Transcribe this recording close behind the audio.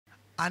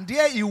And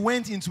there he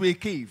went into a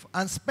cave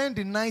and spent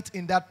the night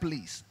in that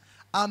place.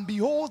 And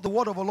behold, the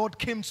word of the Lord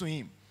came to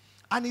him.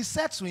 And he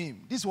said to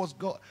him, this was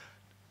God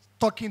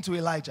talking to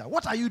Elijah,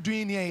 what are you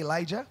doing here,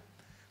 Elijah?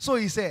 So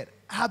he said,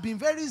 I have been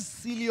very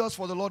zealous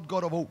for the Lord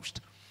God of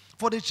hosts.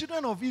 For the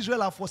children of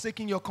Israel have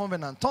forsaken your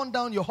covenant, torn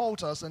down your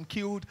altars, and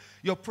killed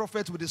your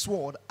prophets with the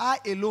sword. I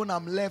alone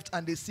am left,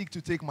 and they seek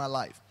to take my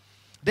life.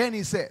 Then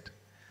he said,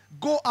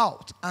 go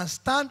out and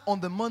stand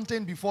on the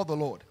mountain before the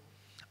Lord.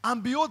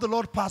 And behold, the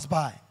Lord passed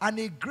by, and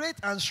a great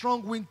and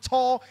strong wind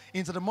tore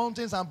into the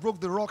mountains and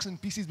broke the rocks in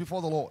pieces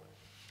before the Lord.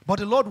 But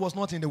the Lord was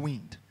not in the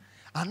wind.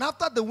 And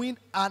after the wind,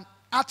 an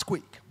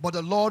earthquake, but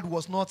the Lord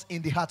was not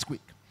in the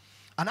earthquake.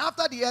 And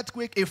after the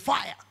earthquake, a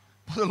fire,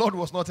 but the Lord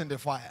was not in the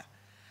fire.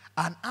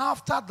 And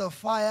after the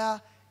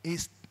fire, a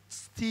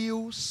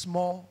still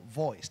small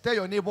voice. Tell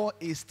your neighbor,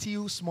 a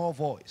still small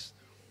voice.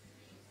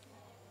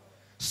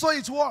 So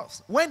it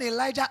was, when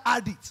Elijah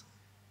heard it,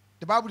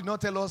 the Bible did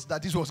not tell us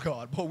that this was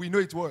God, but we know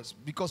it was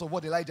because of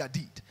what Elijah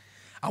did.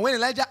 And when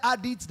Elijah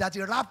heard it, that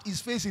he wrapped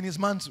his face in his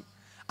mantle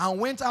and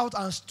went out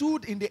and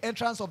stood in the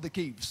entrance of the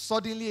cave.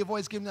 Suddenly a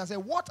voice came and said,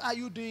 what are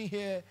you doing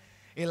here,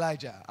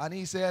 Elijah? And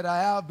he said,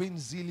 I have been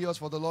zealous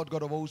for the Lord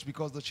God of hosts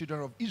because the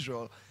children of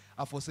Israel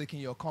are forsaking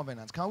your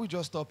covenant. Can we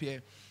just stop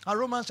here? And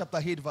Romans chapter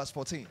 8 verse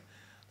 14.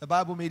 The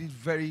Bible made it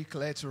very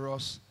clear to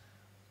us.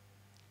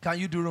 Can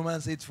you do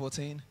Romans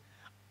 8:14?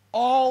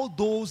 All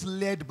those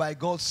led by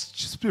God's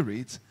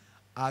Spirit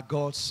are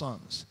God's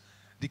sons.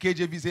 The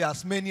KJV says,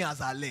 as many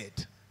as are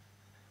led.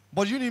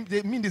 But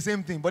they mean the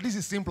same thing, but this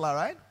is simpler,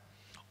 right?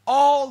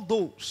 All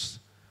those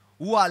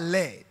who are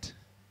led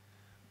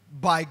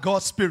by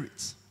God's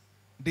Spirit,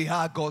 they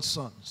are God's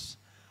sons.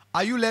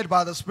 Are you led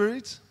by the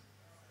Spirit?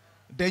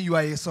 Then you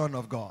are a son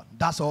of God.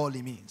 That's all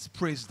it means.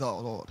 Praise the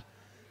Lord.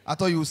 I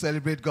thought you would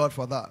celebrate God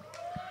for that.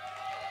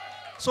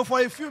 So for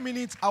a few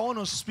minutes, I want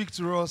to speak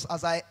to us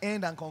as I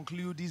end and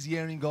conclude this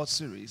Hearing God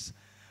series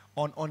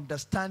on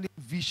understanding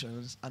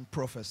visions and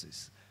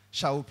prophecies.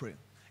 Shall we pray?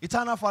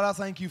 Eternal Father,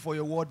 thank you for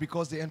your word,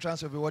 because the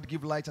entrance of your word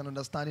give light and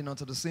understanding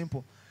unto the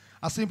simple.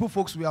 As simple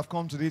folks, we have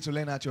come today to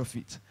learn at your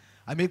feet.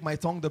 I make my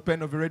tongue the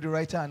pen of a ready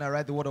writer, and I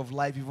write the word of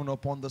life even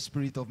upon the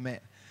spirit of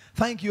man.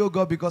 Thank you, O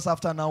God, because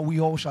after now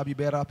we all shall be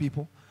better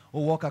people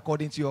who walk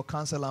according to your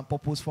counsel and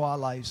purpose for our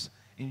lives.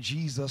 In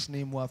Jesus'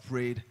 name we have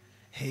prayed.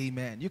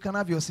 Amen. You can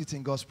have your seat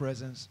in God's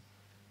presence.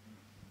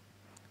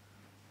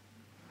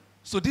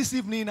 So this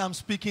evening I'm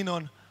speaking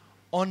on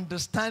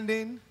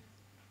understanding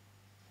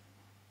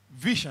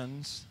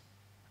visions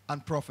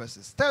and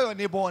prophecies. Tell your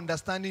neighbor,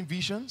 understanding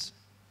visions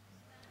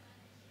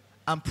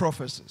and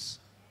prophecies.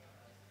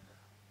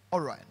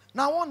 All right.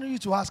 Now I want you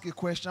to ask a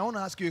question. I want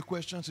to ask you a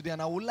question today,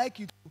 and I would like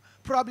you to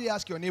probably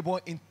ask your neighbor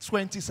in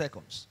 20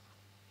 seconds.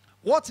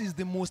 What is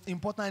the most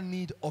important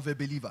need of a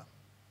believer?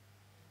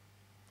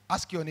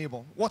 Ask your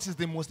neighbor, what is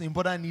the most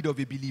important need of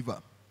a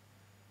believer?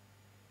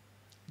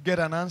 Get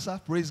an answer.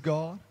 Praise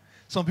God.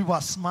 Some people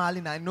are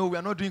smiling. I know we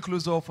are not doing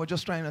close off. We're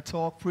just trying to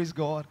talk. Praise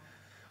God.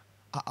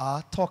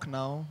 Talk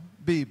now.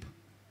 Babe.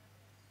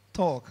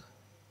 Talk.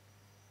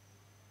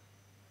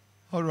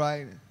 All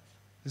right.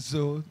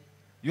 So,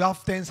 you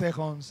have 10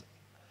 seconds.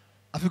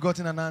 Have you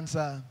gotten an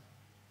answer?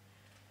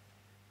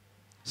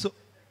 So,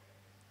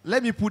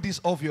 let me put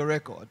this off your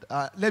record.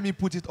 Let me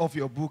put it off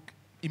your book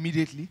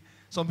immediately.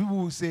 Some people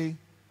will say,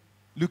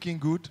 looking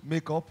good,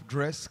 makeup,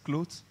 dress,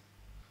 clothes.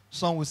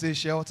 Some will say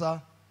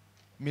shelter,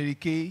 Mary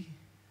Kay.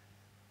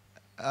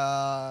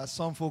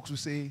 Some folks will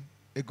say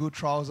a good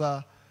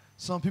trouser.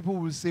 Some people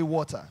will say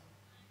water.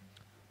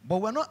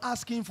 But we're not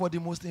asking for the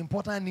most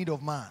important need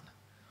of man.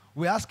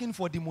 We're asking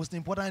for the most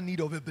important need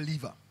of a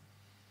believer.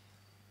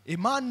 A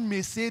man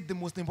may say the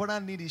most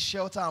important need is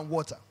shelter and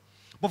water.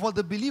 But for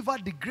the believer,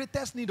 the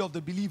greatest need of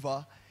the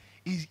believer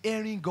is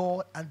hearing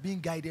God and being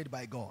guided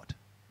by God.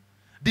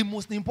 The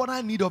most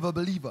important need of a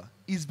believer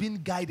is being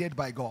guided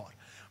by God.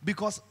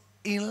 Because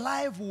in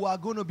life, we are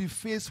going to be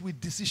faced with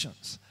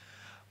decisions.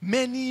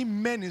 Many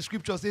men in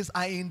Scripture says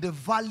are in the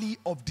valley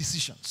of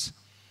decisions.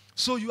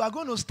 So you are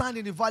going to stand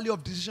in the valley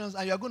of decisions,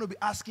 and you are going to be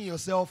asking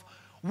yourself,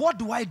 what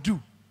do I do?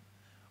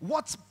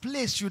 What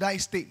place should I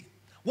stay?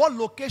 What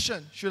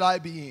location should I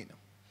be in?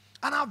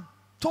 And I've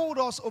told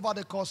us over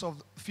the course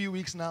of a few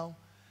weeks now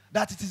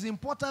that it is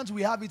important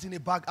we have it in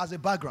as a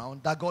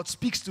background that God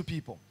speaks to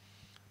people.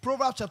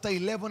 Proverbs chapter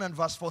 11 and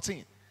verse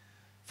 14.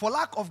 For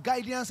lack of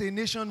guidance, a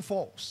nation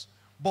falls,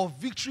 but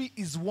victory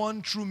is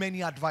won through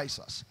many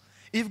advisors.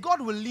 If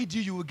God will lead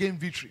you, you will gain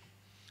victory.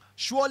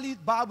 Surely,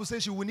 the Bible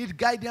says you will need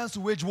guidance to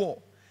wage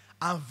war,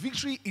 and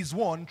victory is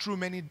won through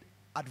many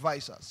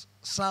advisors.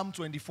 Psalm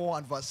 24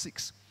 and verse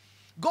 6.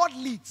 God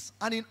leads,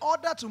 and in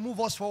order to move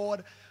us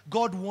forward,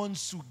 God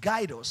wants to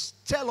guide us,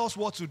 tell us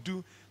what to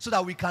do so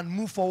that we can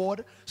move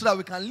forward, so that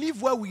we can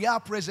live where we are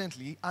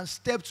presently and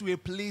step to a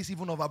place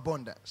even of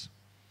abundance.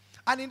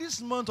 And in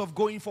this month of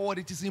going forward,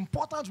 it is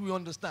important we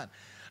understand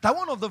that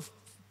one of the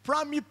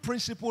primary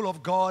principles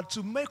of God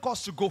to make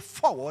us to go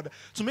forward,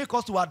 to make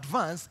us to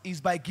advance, is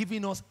by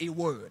giving us a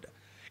word,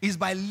 is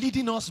by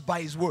leading us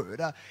by His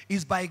word,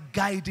 is by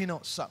guiding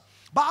us.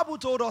 Bible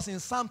told us in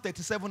Psalm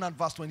 37 and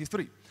verse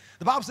 23.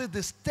 The Bible says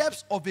the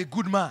steps of a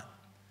good man,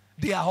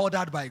 they are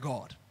ordered by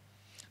God.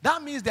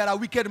 That means there are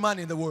wicked men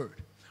in the world.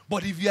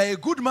 But if you are a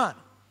good man,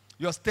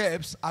 your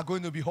steps are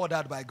going to be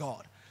ordered by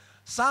God.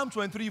 Psalm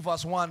 23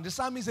 verse 1, the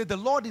psalmist said, the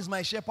Lord is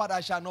my shepherd,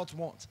 I shall not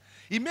want.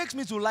 He makes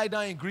me to lie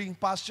down in green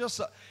pastures.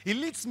 He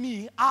leads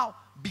me out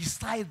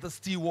beside the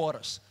still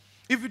waters.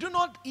 If you do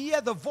not hear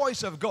the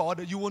voice of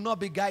God, you will not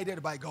be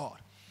guided by God.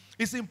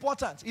 It's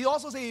important. He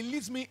also says, he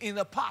leads me in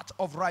the path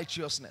of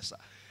righteousness.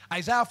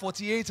 Isaiah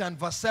 48 and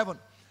verse 7.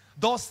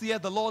 Thus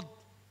saith the Lord,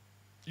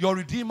 your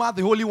Redeemer,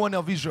 the Holy One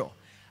of Israel.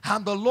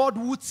 And the Lord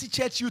who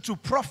teacheth you to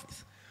profit,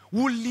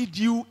 will lead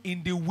you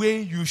in the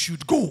way you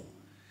should go.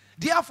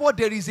 Therefore,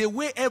 there is a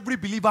way every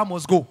believer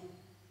must go.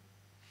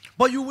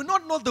 But you will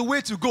not know the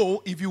way to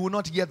go if you will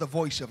not hear the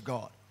voice of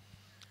God.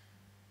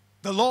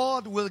 The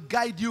Lord will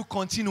guide you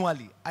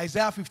continually.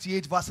 Isaiah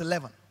 58 verse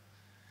 11.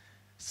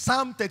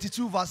 Psalm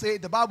 32 verse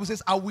 8, the Bible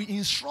says, I will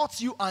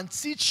instruct you and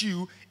teach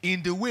you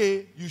in the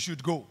way you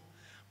should go.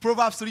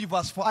 Proverbs 3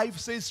 verse 5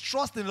 says,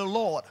 trust in the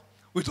Lord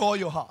with all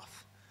your heart.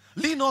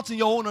 Lean not in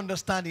your own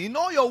understanding. In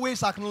all your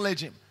ways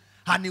acknowledge him,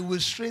 and he will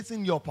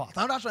straighten your path.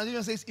 Another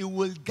translation says, it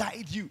will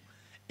guide you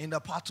in the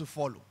path to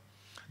follow.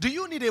 Do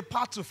you need a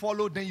path to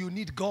follow? Then you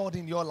need God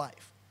in your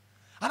life.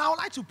 And I would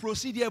like to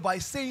proceed here by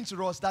saying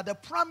to us that the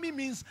primary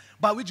means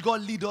by which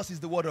God leads us is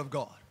the word of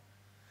God.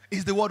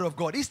 Is the word of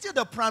God. It's still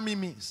the primary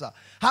means.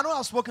 I know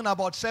I've spoken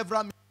about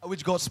several means by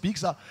which God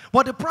speaks,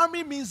 but the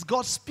primary means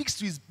God speaks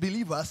to his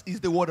believers is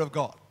the word of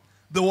God.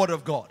 The word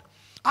of God.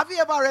 Have you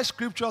ever read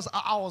scriptures?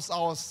 I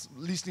was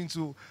listening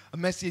to a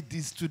message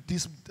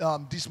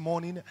this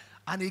morning,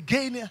 and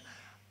again,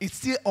 it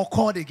still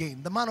occurred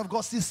again. The man of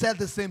God still said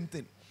the same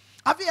thing.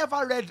 Have you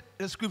ever read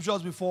the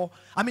scriptures before?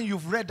 I mean,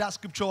 you've read that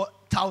scripture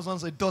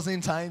thousands, a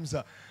dozen times,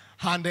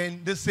 and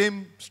then the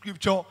same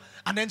scripture,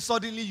 and then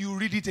suddenly you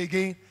read it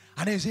again,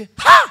 and then you say,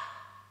 ha!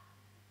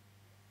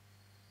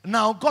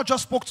 Now, God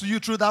just spoke to you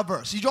through that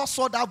verse. You just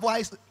saw that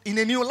voice in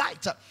a new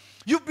light.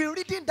 You've been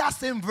reading that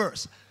same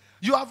verse.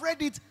 You have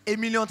read it a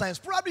million times.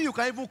 Probably you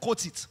can even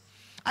quote it.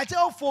 I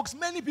tell folks,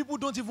 many people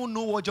don't even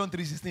know what John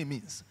 3:16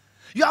 means.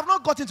 You have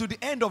not gotten to the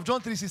end of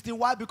John 3:16.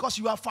 Why? Because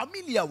you are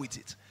familiar with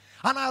it.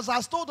 And as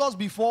I told us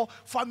before,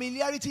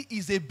 familiarity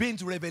is a bane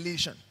to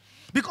revelation.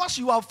 Because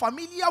you are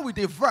familiar with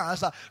a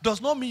verse does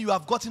not mean you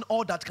have gotten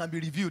all that can be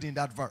revealed in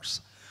that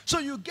verse. So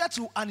you get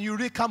to an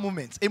eureka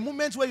moment, a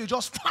moment where you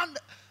just found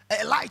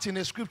a light in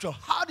the scripture.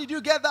 How did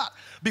you get that?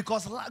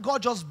 Because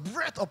God just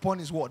breathed upon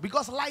his word.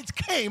 Because light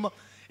came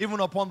even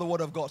upon the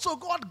word of God. So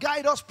God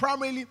guides us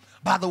primarily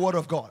by the word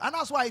of God. And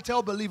that's why I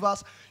tell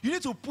believers, you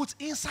need to put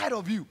inside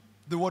of you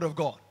the word of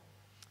God.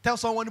 Tell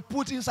someone,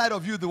 put inside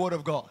of you the word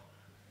of God.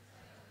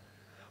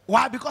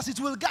 Why? Because it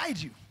will guide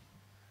you.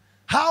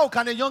 How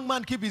can a young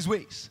man keep his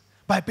ways?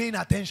 By paying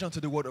attention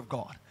to the word of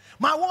God.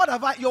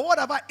 Your word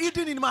have I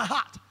hidden in my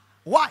heart.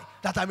 Why?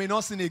 That I may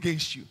not sin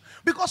against you.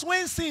 Because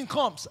when sin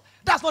comes,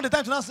 that's not the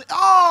time to now say,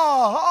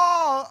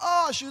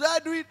 should I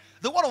do it?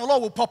 The word of the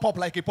Lord will pop up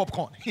like a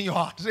popcorn in your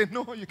heart. Say,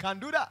 no, you can't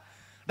do that.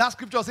 That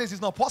scripture says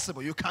it's not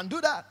possible. You can't do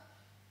that.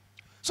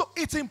 So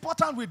it's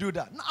important we do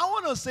that. Now, I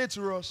want to say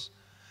to us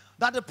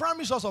that the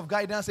primary source of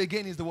guidance,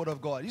 again, is the word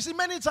of God. You see,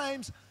 many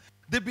times,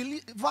 the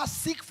believers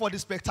seek for the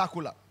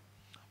spectacular.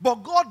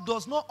 But God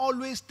does not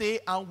always stay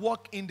and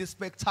walk in the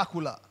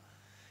spectacular.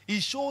 He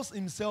shows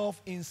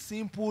himself in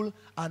simple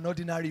and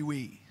ordinary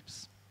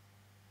ways.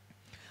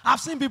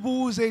 I've seen people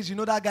who say, you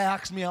know, that guy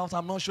asked me out.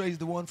 I'm not sure he's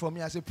the one for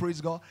me. I say, praise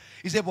God.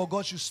 He said, but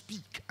God should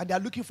speak. And they're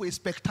looking for a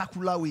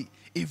spectacular way.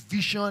 A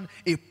vision,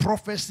 a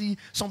prophecy,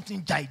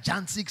 something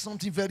gigantic,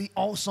 something very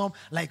awesome.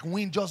 Like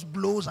wind just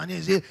blows and they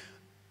say,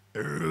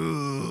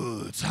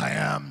 Roots, I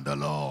am the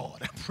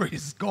Lord.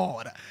 Praise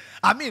God.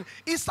 I mean,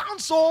 it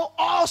sounds so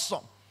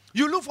awesome.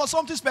 You look for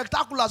something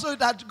spectacular so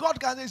that God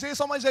can say,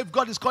 somebody say, if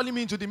God is calling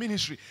me into the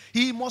ministry,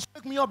 he must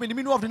wake me up in the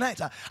middle of the night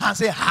and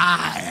say,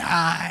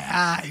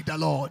 hi, the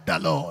Lord, the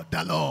Lord,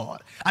 the Lord.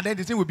 And then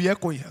the thing will be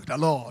echoing, the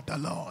Lord, the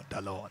Lord,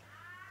 the Lord.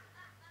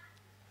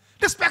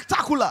 The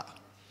spectacular.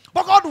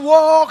 But God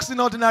walks in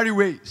ordinary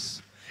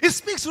ways. He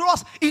speaks to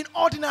us in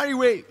ordinary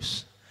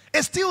ways.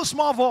 A still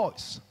small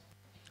voice.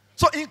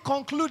 So in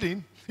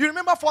concluding, you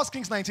remember 1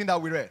 Kings 19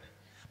 that we read?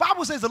 The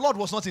Bible says the Lord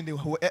was not in the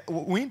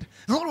wind.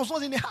 The Lord was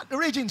not in the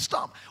raging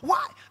storm.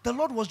 Why? The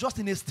Lord was just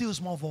in a still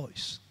small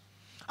voice.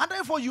 And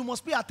therefore, you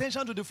must pay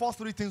attention to the first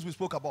three things we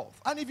spoke about.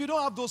 And if you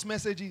don't have those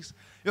messages,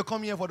 you're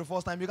coming here for the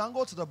first time, you can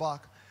go to the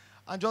back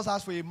and just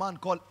ask for a man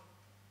called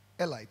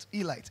Elijah,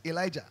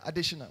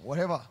 Adeniyi,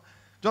 whatever.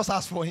 Just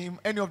ask for him.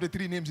 Any of the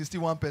three names is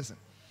still one person.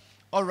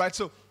 All right,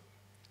 so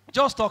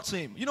just talk to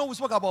him. You know, we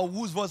spoke about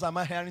whose voice am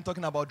I hearing,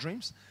 talking about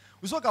dreams.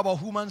 We spoke about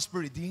human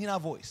spirit, the inner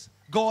voice.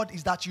 God,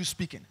 is that you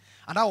speaking?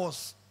 And I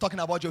was talking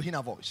about your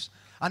inner voice.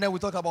 And then we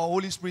talked about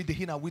Holy Spirit, the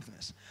inner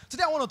witness.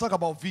 Today I want to talk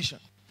about vision.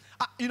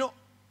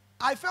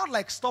 I felt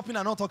like stopping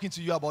and not talking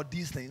to you about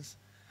these things.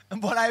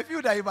 But I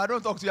feel that if I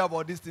don't talk to you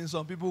about these things,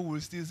 some people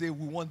will still say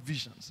we want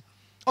visions.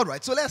 All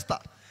right, so let's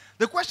start.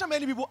 The question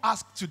many people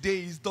ask today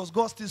is, does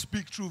God still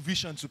speak through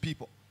vision to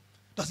people?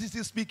 Does he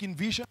still speak in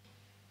vision?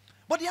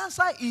 But the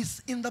answer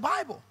is in the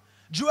Bible.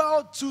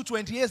 Joel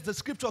 2:28, the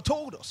scripture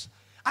told us.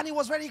 And it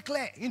was very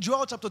clear in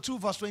Joel chapter 2,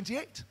 verse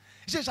 28.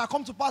 He says, "It shall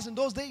come to pass in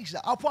those days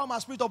that I'll pour my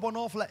spirit upon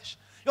all flesh.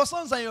 Your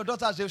sons and your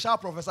daughters, they shall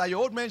prophesy.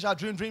 Your old men shall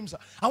dream dreams.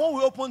 And when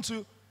we open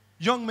to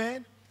young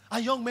men,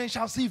 and young men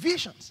shall see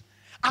visions."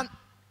 And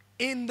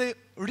in the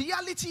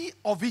reality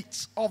of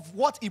it, of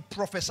what he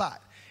prophesied,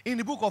 in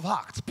the book of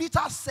Acts,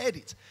 Peter said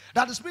it,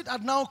 that the Spirit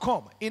had now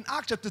come in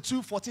Acts chapter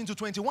 2, 14 to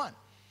 21.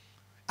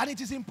 And it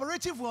is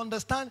imperative we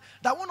understand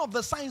that one of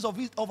the signs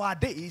of our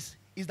days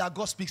is that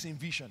God speaks in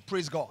vision.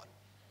 Praise God.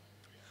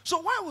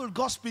 So why will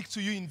God speak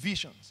to you in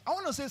visions? I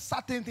want to say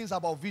certain things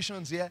about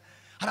visions here,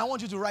 and I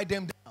want you to write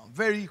them down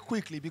very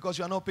quickly because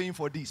you are not paying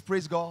for this.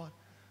 Praise God.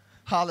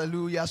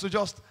 Hallelujah. So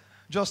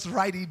just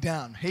write it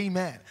down.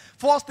 Amen.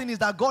 First thing is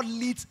that God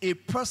leads a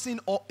person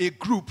or a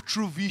group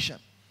through vision.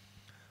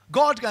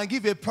 God can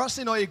give a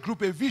person or a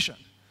group a vision.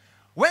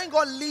 When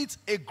God leads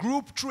a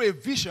group through a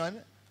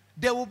vision,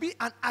 there will be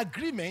an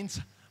agreement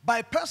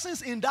by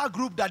persons in that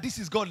group that this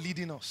is God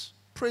leading us.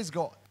 Praise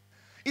God.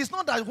 It's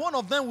not that one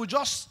of them will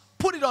just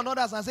put it on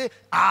others and say,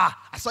 I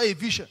saw a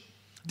vision.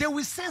 They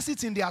will sense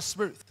it in their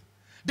spirit.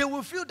 They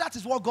will feel that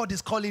is what God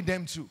is calling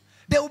them to.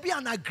 There will be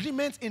an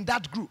agreement in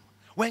that group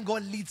when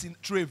God leads in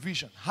through a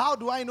vision. How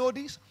do I know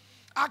this?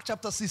 Acts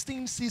chapter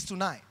 16, 6 to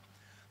 9.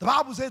 The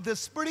Bible says the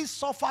Spirit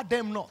suffered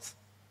them not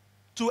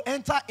to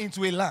enter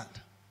into a land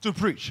to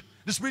preach.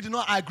 The Spirit did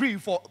not agree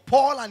for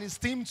Paul and his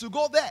team to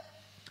go there.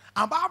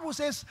 And the Bible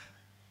says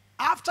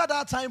after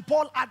that time,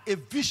 Paul had a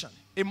vision,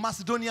 a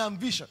Macedonian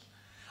vision.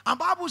 And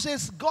the Bible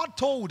says God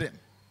told him,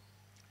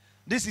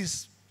 this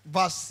is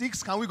verse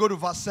 6. Can we go to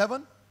verse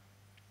 7?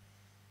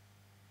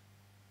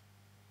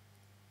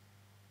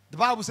 The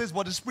Bible says,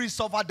 but the Spirit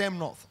suffered them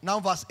not. Now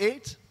verse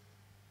 8.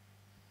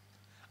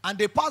 And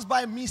they passed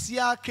by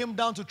Mysia, came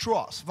down to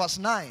Troas. Verse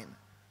 9.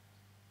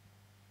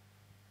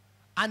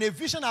 And a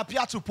vision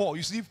appeared to Paul.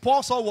 You see,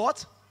 Paul saw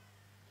what?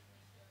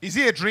 Is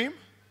it a dream?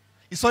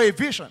 He saw a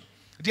vision.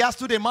 There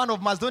stood a man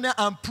of Macedonia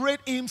and prayed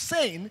him,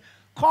 saying,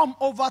 "Come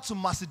over to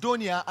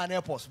Macedonia and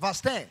help us." Verse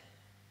 10.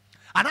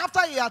 And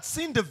after he had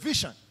seen the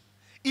vision,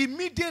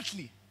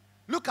 immediately,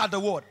 look at the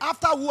word.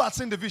 After who had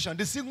seen the vision,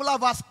 the singular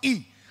verse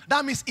he.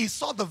 That means he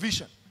saw the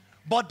vision.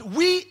 But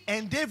we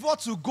endeavored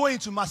to go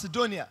into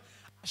Macedonia,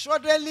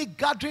 assuredly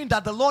gathering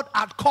that the Lord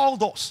had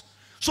called us.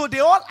 So they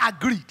all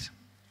agreed.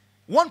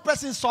 One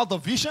person saw the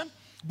vision,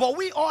 but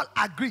we all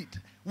agreed.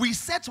 We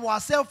said to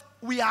ourselves,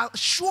 we are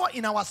sure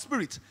in our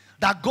spirit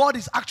that God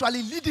is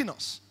actually leading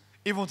us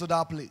even to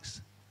that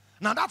place.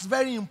 Now that's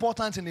very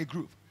important in a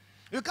group.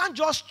 You can't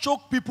just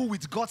choke people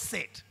with God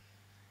said.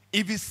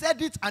 If he said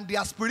it and they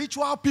are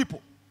spiritual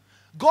people,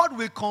 God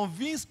will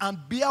convince and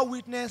bear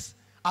witness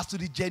as to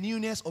the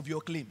genuineness of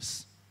your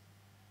claims.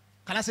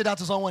 Can I say that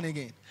to someone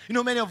again? You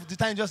know, many of the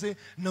time just say,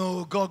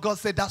 no, God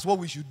said that's what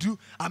we should do.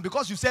 And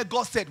because you said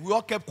God said, we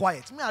all kept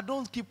quiet. Me, I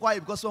don't keep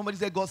quiet because somebody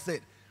said God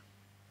said.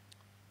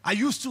 I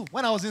used to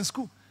when I was in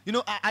school. You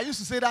know, I used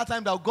to say that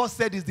time that God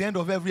said is the end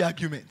of every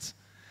argument.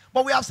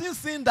 But we have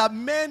seen that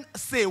men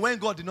say when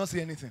God did not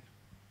say anything.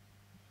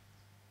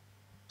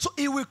 So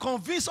he will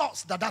convince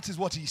us that that is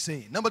what he's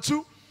saying. Number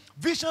two,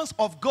 visions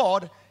of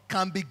God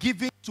can be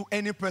given to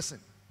any person.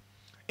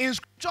 In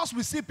scriptures,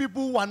 we see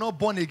people who are not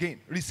born again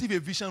receive a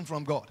vision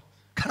from God.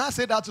 Can I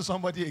say that to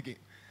somebody again?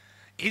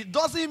 It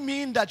doesn't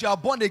mean that you are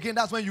born again,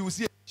 that's when you will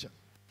see a vision.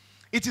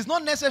 It is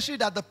not necessary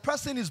that the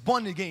person is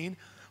born again,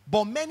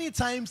 but many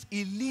times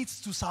it leads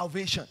to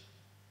salvation.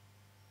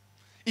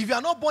 If you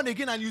are not born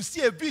again and you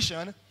see a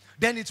vision,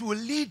 then it will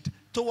lead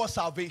towards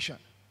salvation.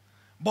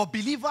 But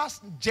believers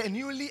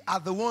genuinely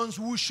are the ones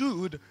who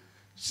should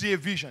see a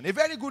vision. A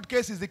very good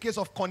case is the case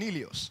of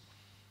Cornelius.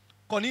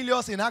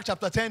 Cornelius in Acts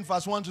chapter 10,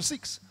 verse 1 to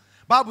 6.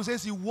 Bible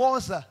says he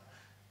was,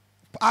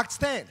 Acts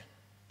 10,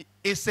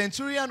 a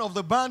centurion of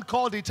the band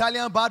called the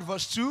Italian Band,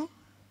 verse 2.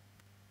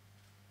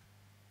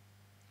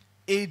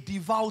 A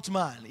devout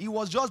man. He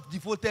was just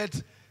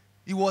devoted.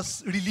 He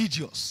was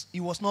religious.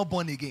 He was not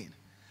born again.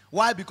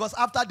 Why? Because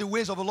after the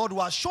ways of the Lord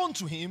were shown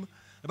to him,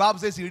 the Bible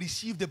says he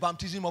received the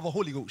baptism of the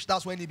Holy Ghost.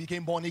 That's when he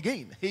became born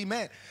again.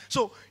 Amen.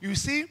 So, you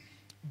see,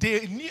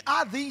 they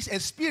had this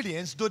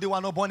experience, though they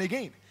were not born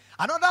again.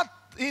 Another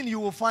thing you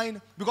will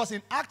find, because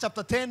in Acts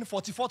chapter 10,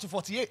 44 to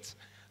 48,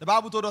 the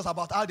Bible told us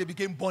about how they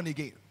became born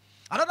again.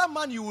 Another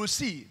man you will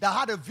see that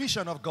had a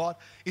vision of God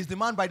is the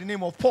man by the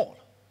name of Paul.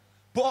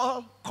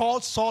 Paul,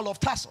 called Saul of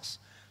Tarsus.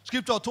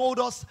 Scripture told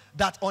us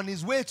that on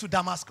his way to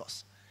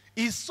Damascus,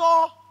 he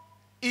saw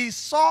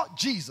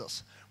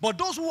Jesus. But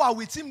those who are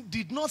with him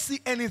did not see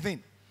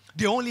anything.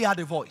 They only had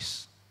a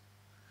voice.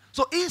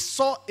 So he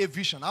saw a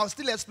vision. I'll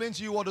still explain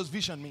to you what those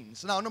vision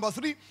means. Now, number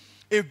three,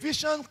 a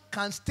vision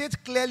can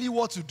state clearly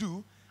what to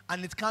do,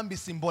 and it can be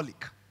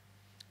symbolic.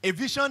 A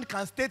vision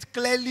can state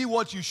clearly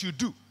what you should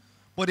do,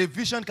 but a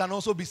vision can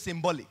also be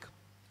symbolic.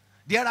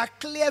 There are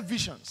clear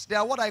visions. They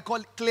are what I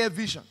call clear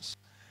visions.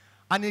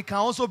 And it can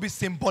also be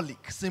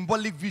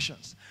symbolic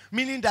visions,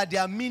 meaning that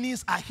their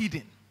meanings are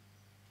hidden.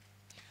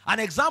 An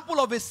example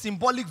of a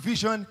symbolic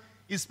vision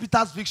is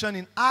Peter's vision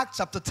in Acts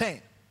chapter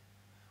 10,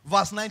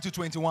 verse 9 to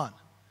 21.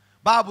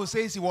 Bible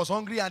says he was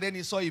hungry and then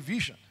he saw a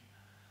vision.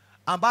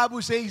 And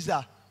Bible says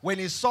that when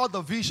he saw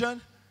the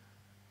vision,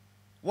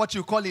 what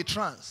you call a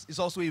trance is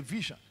also a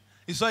vision.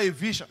 He saw a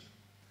vision.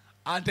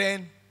 And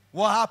then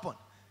what happened?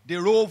 They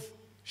rove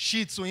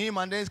shit to him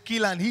and then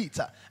kill and eat.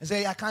 And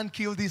say, I can't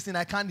kill this thing,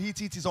 I can't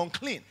eat it, it's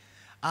unclean.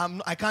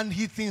 I can't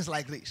eat things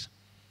like this.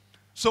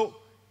 So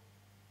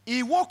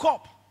he woke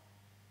up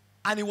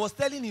and he was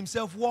telling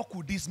himself, what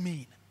could this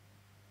mean?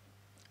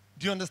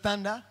 Do you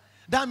understand that?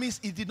 That means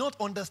he did not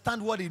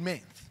understand what it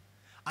meant.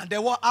 And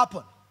then what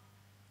happened?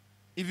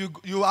 If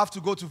you have to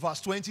go to verse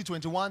 20,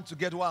 21 to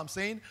get what I'm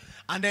saying.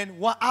 And then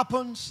what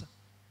happens?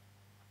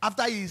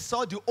 After he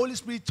saw, the Holy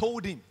Spirit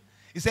told him.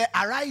 He said,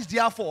 arise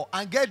therefore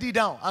and get thee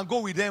down and go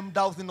with them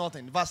doubting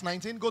nothing. Verse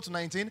 19, go to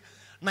 19.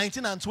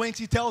 19 and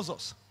 20 tells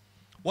us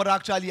what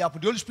actually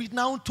happened. The Holy Spirit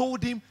now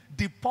told him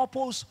the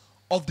purpose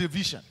of the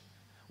vision.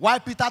 Why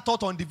Peter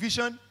thought on the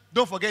vision,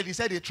 don't forget he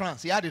said a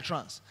trance. He had a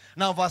trance.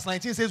 Now verse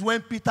 19 says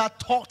when Peter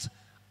thought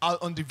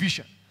on the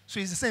vision. So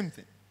it's the same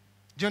thing.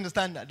 Do you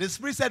understand that? The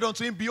Spirit said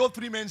unto him, behold,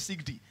 3 men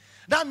seek thee.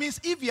 That means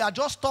if he had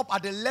just stopped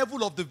at the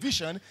level of the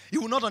vision, he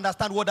would not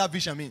understand what that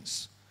vision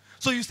means.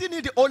 So you still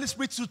need the Holy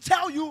Spirit to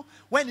tell you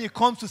when it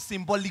comes to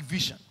symbolic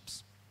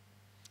visions.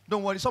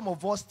 Don't worry, some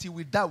of us till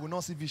we die will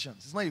not see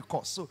visions. It's not a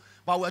curse. So,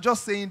 but we're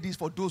just saying this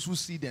for those who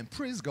see them.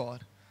 Praise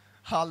God.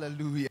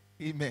 Hallelujah.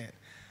 Amen.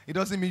 It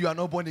doesn't mean you are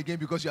not born again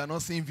because you are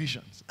not seeing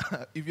visions.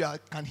 If you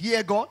can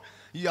hear God,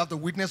 you have the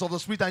witness of the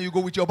Spirit and you go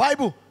with your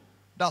Bible.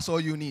 That's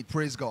all you need.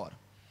 Praise God.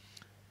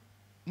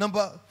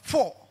 Number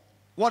 4,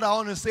 what I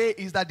want to say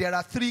is that there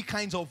are 3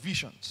 kinds of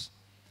visions.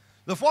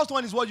 The first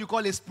one is what you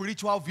call a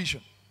spiritual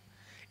vision.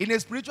 In a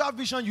spiritual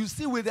vision, you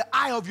see with the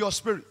eye of your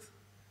spirit,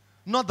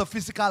 not the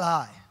physical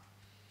eye.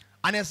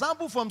 An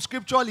example from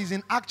scripture is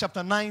in Acts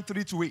chapter 9,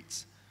 3 to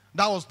 8.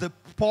 That was the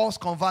Paul's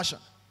conversion.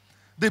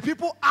 The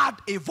people had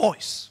a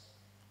voice.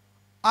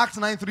 Acts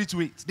 9, 3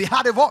 to 8. They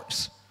had a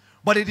voice,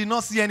 but they did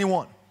not see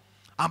anyone.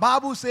 And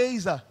Bible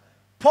says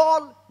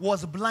Paul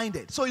was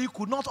blinded, so he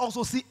could not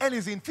also see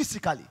anything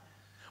physically.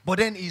 But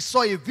then he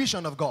saw a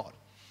vision of God.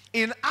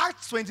 In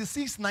Acts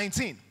 26,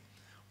 19,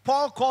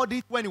 Paul called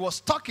it when he was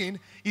talking,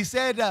 he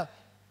said,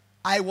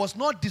 I was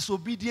not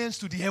disobedient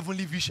to the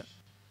heavenly vision.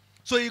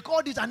 So he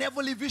called it an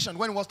heavenly vision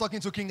when he was talking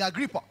to King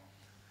Agrippa.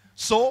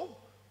 So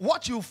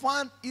what you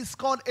find is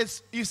called,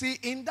 you see,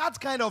 in that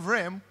kind of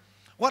realm,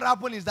 what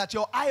happened is that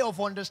your eye of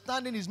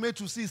understanding is made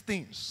to see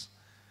things.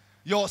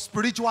 Your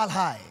spiritual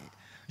eye.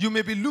 You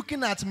may be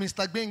looking at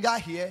Mr. Benga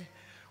here,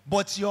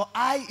 but your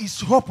eye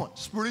is open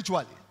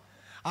spiritually.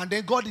 And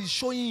then God is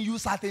showing you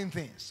certain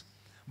things.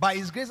 By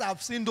His grace,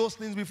 I've seen those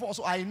things before,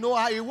 so I know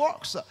how it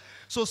works.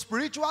 So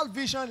spiritual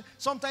vision,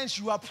 sometimes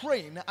you are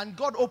praying, and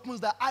God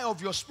opens the eye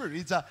of your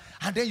spirit,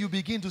 and then you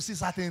begin to see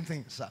certain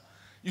things.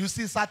 You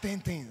see certain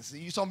things.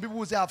 Some people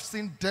will say, I've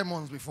seen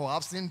demons before,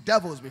 I've seen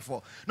devils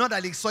before. Not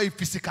that they saw it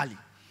physically.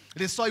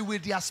 They saw it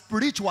with their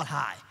spiritual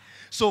eye.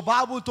 So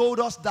Bible told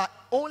us that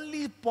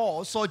only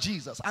Paul saw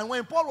Jesus. And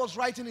when Paul was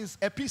writing his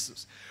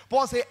epistles,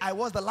 Paul said, I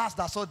was the last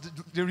that saw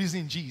the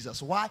risen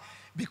Jesus. Why?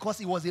 Because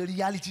it was a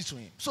reality to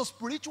him. So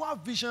spiritual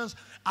visions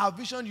are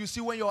visions you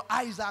see when your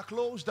eyes are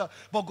closed,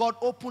 but God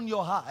opened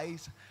your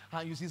eyes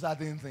and you see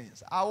certain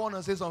things. I want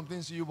to say some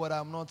things to you, but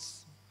I'm not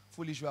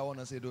fully sure I want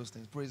to say those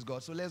things. Praise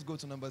God. So let's go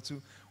to number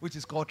 2, which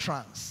is called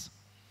trance.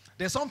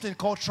 There's something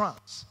called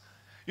trance.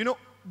 You know,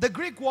 the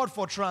Greek word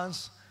for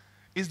trance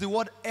is the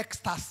word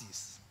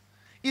ecstasis.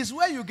 Is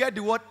where you get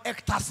the word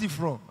ecstasy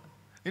from.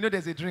 You know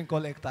there's a drink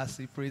called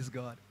ecstasy, praise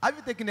God. Have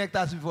you taken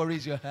ecstasy before?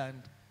 Raise your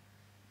hand.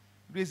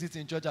 Raise it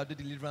in church, I'll do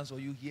deliverance for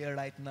you here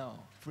right now.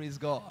 Praise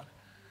God.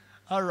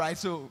 All right,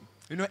 so,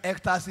 you know,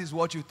 ecstasy is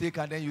what you take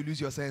and then you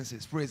lose your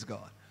senses. Praise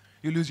God.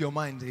 You lose your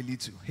mind a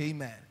little.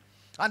 Amen.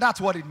 And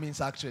that's what it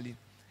means actually.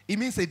 It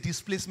means a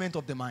displacement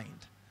of the mind.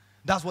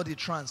 That's what the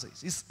trance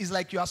is. It's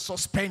like you are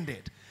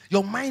suspended.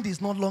 Your mind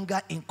is no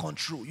longer in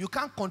control. You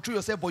can't control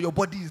yourself, but your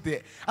body is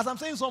there. As I'm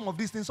saying some of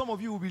these things, some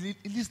of you will be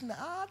listening.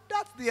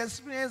 That's the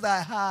experience I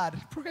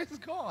had. Praise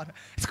God.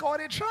 It's called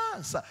a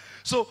trance.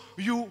 So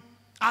you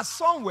are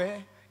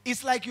somewhere,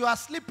 it's like you are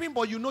sleeping,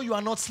 but you know you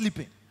are not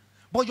sleeping.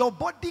 But your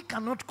body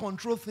cannot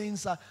control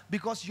things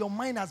because your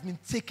mind has been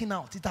taken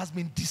out. It has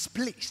been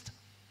displaced.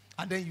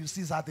 And then you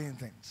see certain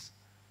things.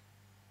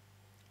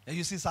 And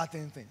you see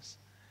certain things.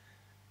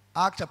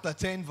 Acts chapter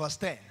 10, verse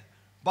 10.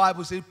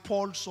 Bible says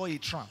Paul saw a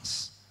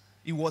trance.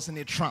 He was in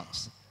a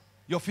trance.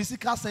 Your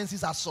physical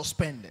senses are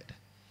suspended.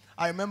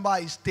 I remember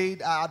I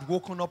had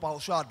woken up, I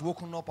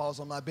was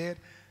on my bed,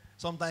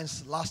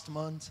 sometimes last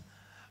month,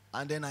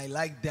 and then I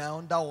lied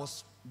down. That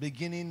was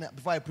beginning,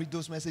 before I preached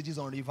those messages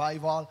on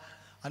revival,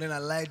 and then I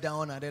lied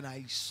down, and then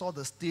I saw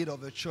the state of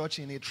the church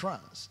in a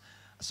trance.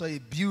 I saw a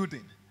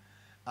building,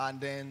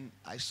 and then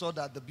I saw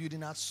that the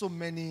building had so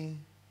many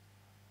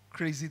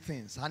crazy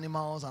things,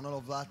 animals and all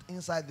of that,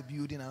 inside the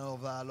building and all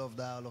of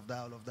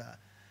that.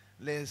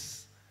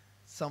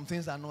 Some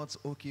things are not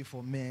okay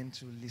for men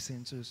to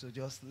listen to, so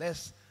just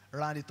let's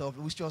round it up.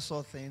 We just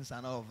saw things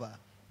and all of that.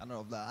 and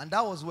all of that. And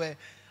that was where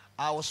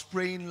I was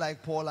praying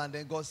like Paul, and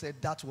then God said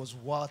that was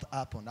what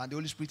happened. And the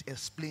Holy Spirit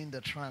explained the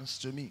trance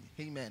to me.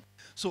 Amen.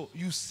 So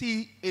you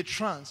see a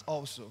trance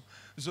also.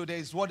 So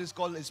there's what is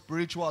called a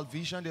spiritual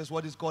vision. There's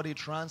what is called a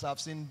trance. I've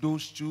seen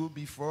those two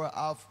before.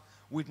 I've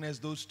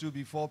witnessed those two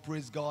before.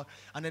 Praise God.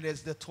 And then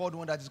there's the third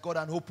one that is called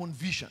an open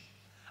vision.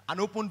 An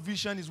open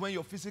vision is when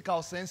your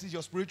physical senses,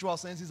 your spiritual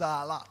senses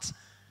are alert.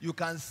 You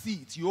can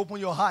see it. You open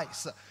your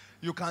eyes.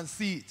 You can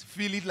see it.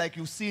 Feel it like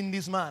you've seen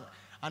this man.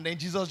 And then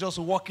Jesus just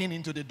walking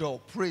into the door.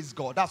 Praise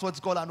God. That's what's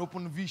called an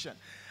open vision.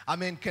 I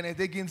mean, Kenneth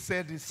Hagin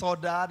said he saw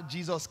that.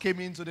 Jesus came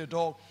into the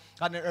door.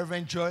 And the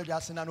Reverend George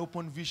has seen an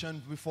open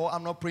vision before.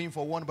 I'm not praying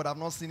for one, but I've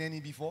not seen any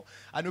before.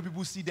 I know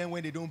people see them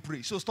when they don't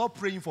pray. So stop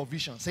praying for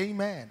visions.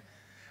 Amen.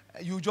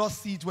 You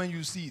just see it when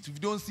you see it. If you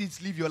don't see it,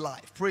 live your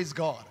life. Praise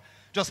God.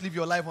 Just live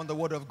your life on the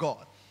word of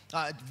God.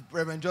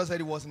 Reverend George said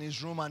he was in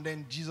his room, and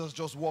then Jesus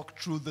just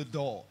walked through the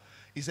door.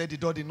 He said the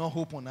door did not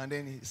open, and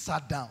then he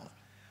sat down.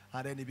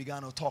 And then he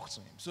began to talk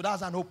to him. So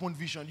that's an open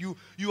vision.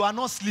 You are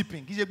not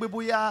sleeping. He said,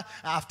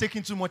 I've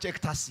taken too much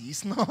ecstasy.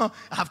 It's not,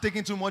 I've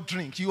taken too much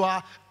drink. You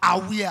are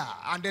aware.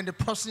 And then the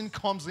person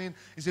comes in.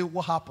 He said,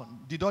 what happened?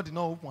 The door did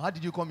not open. How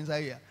did you come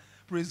inside here?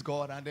 Praise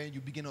God. And then you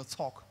begin to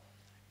talk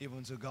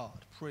even to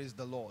God. Praise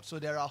the Lord. So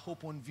there are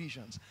open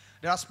visions.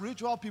 There are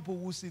spiritual people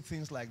who see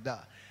things like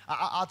that.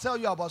 I'll tell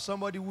you about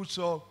somebody who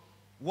saw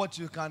what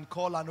you can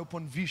call an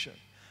open vision.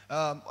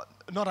 Not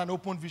an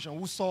open vision.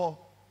 Who saw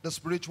the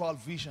spiritual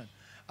vision.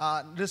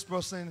 This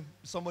person,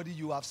 somebody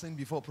you have seen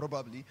before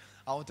probably.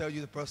 I won't tell you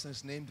the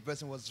person's name. The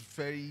person was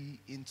very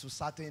into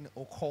certain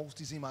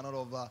occultism and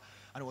all of that.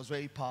 And it was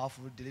very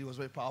powerful. The lady was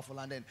very powerful.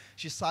 And then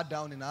she sat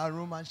down in her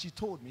room and she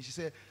told me, she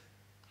said,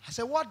 I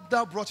said, what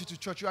that brought you to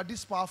church? You are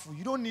this powerful.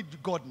 You don't need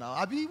God now.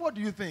 Abi, what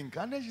do you think?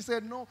 And then she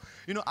said, no.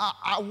 You know,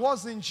 I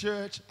was in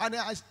church. And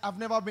then I've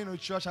never been to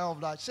church and all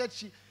of that. She said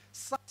she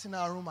sat in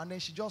her room and then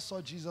she just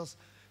saw Jesus.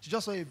 She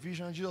just saw a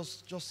vision.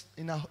 Jesus just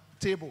in a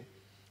table.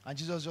 And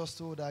Jesus just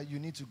told her, you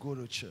need to go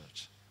to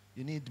church.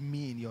 You need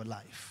me in your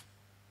life.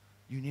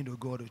 You need to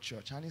go to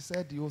church. And he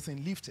said the whole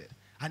thing lifted.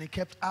 And it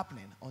kept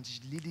happening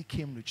until the lady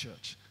came to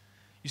church.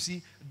 You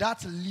see,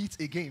 that leads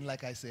again,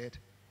 like I said,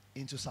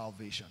 into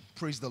salvation.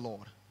 Praise the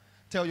Lord.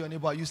 Tell your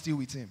neighbor, are you still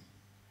with him?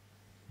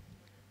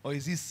 Or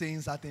is he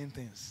saying certain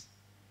things?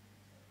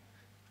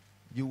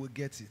 You will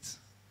get it.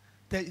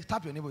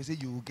 Tap your neighbor and say,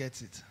 you will get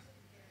it.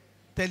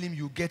 Tell him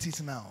you get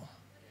it now.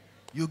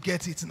 You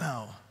get it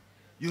now.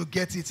 You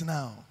get it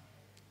now.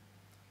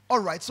 All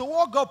right, so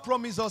what God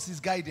promised us is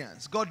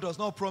guidance. God does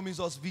not promise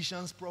us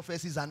visions,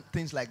 prophecies, and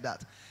things like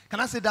that. Can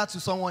I say that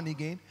to someone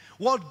again?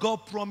 What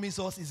God promised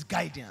us is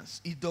guidance.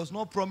 It does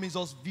not promise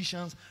us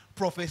visions,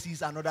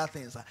 prophecies, and other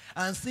things.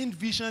 And seeing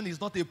vision is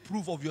not a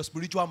proof of your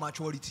spiritual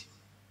maturity.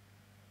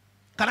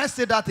 Can I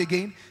say that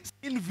again?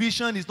 Seeing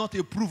vision is not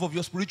a proof of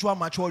your spiritual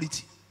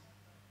maturity.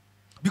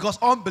 Because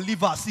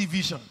unbelievers see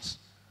visions.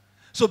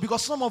 So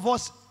because some of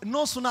us,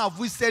 no sooner have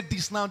we said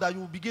this now that you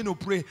will begin to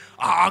pray,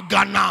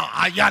 Ghana,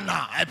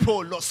 Ayana, I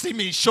pray, Lord, see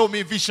me, show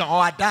me vision, or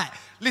I die.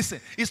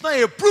 Listen, it's not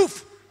a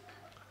proof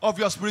of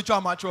your spiritual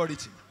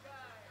maturity.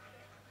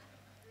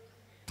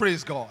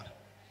 Praise God.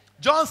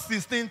 John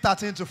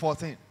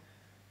 16:13-14.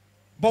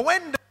 But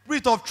when the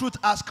Spirit of truth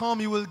has come,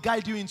 he will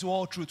guide you into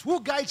all truth. Who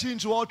guides you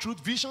into all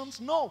truth?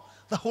 Visions? No,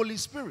 the Holy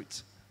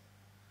Spirit.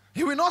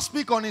 He will not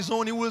speak on his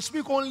own. He will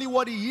speak only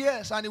what he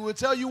hears, and he will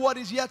tell you what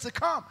is yet to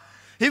come.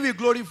 He will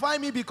glorify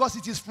me because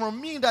it is from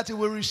me that he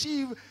will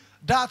receive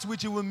that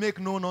which he will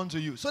make known unto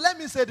you. So let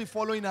me say the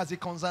following as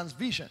it concerns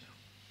vision.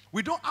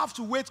 We don't have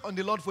to wait on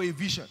the Lord for a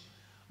vision.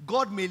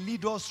 God may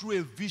lead us through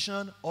a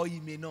vision or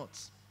he may not.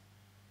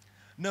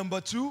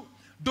 Number two,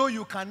 though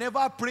you can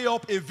never pray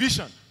up a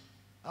vision.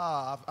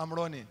 I'm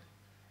running.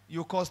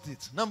 You caused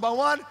it. Number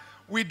one,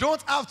 we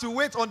don't have to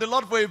wait on the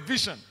Lord for a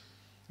vision.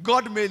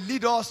 God may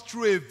lead us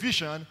through a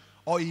vision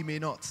or he may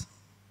not.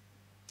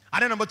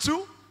 And then number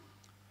two,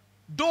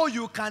 though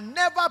you can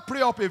never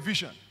pray up a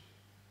vision,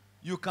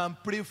 you can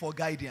pray for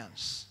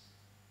guidance.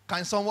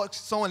 Can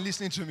someone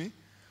listening to me?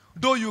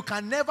 Though you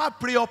can never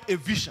pray up a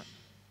vision,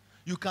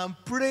 you can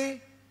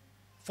pray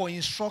for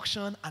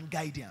instruction and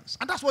guidance.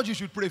 And that's what you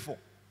should pray for.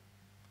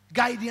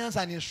 Guidance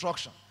and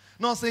instruction.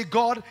 Not say,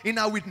 God, in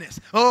our witness.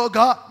 Oh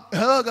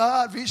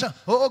God, vision.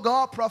 Oh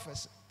God,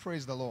 prophecy.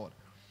 Praise the Lord.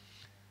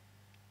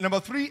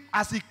 Number three,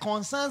 as it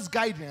concerns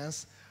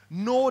guidance,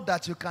 know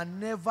that you can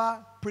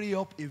never pray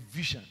up a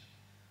vision.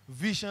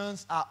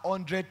 Visions are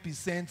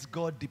 100%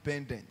 God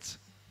dependent.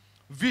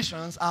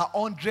 Visions are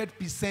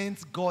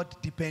 100% God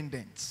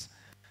dependent.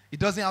 It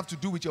doesn't have to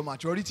do with your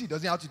maturity. It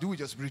doesn't have to do with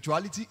your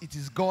spirituality. It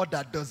is God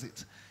that does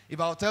it. If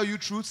I'll tell you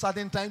truth,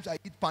 certain times I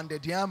eat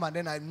pounded yam and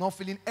then I'm not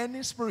feeling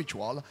any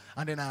spiritual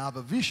and then I have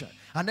a vision.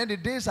 And then the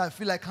days I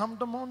feel like I'm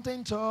the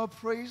mountain top,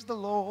 praise the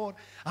Lord,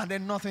 and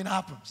then nothing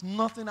happens.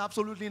 Nothing,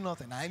 absolutely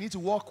nothing. I need to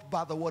walk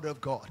by the word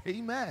of God.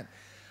 Amen.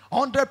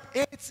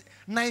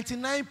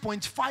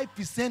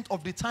 99.5%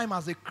 of the time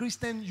as a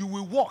Christian, you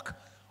will walk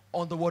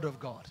on the word of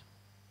God.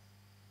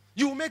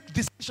 You will make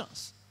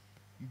decisions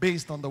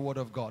based on the word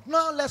of God.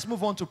 Now let's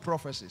move on to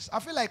prophecies. I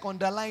feel like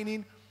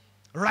underlining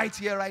right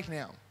here, right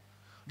now,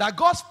 that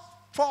God's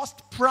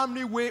first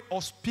primary way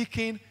of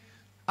speaking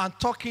and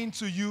talking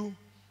to you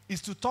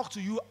is to talk to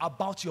you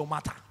about your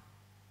matter.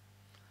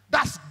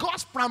 That's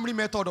God's primary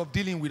method of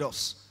dealing with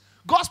us.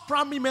 God's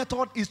primary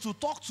method is to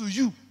talk to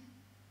you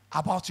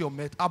about your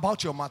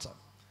matter.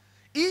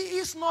 He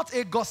is not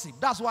a gossip.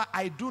 That's why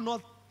I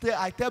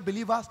tell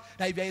believers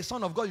that if you're a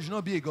son of God, you should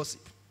not be a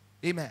gossip.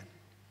 Amen.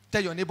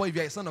 Tell your neighbor, if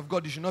you're a son of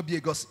God, you should not be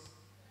a gossip.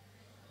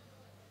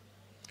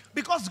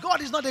 Because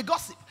God is not a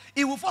gossip.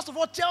 He will first of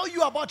all tell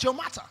you about your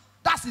matter.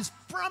 That's his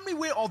primary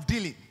way of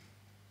dealing.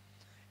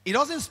 He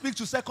doesn't speak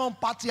to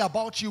second party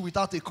about you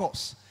without a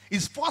cause.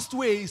 His first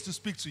way is to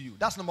speak to you.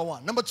 That's number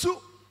one. Number two,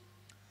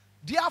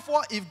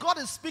 therefore, if God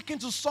is speaking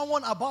to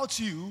someone about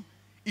you,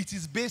 it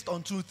is based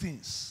on two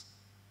things.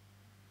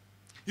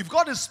 If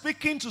God is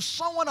speaking to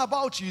someone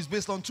about you, it's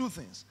based on two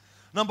things.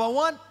 Number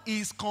one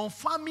is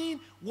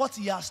confirming what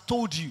he has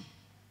told you,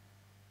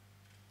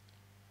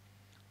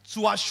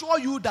 to assure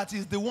you that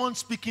he's the one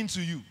speaking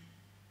to you.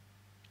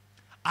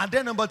 And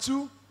then number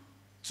two,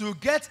 to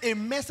get a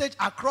message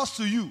across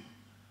to you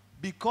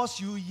because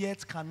you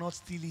yet cannot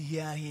still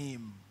hear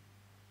him.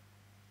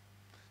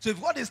 So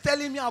if God is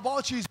telling me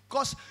about you, it's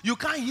because you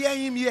can't hear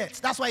him yet.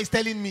 That's why he's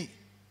telling me.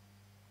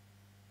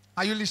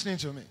 Are you listening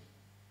to me?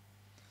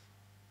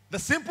 The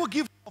simple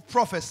gift of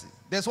prophecy.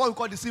 That's what we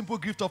call the simple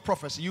gift of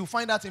prophecy. You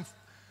find that in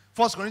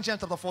 1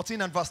 Corinthians chapter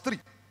 14 and verse 3.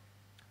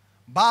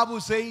 Bible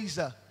says,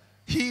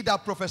 he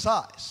that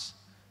prophesies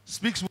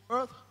speaks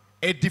word,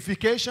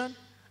 edification,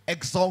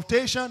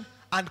 exaltation,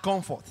 and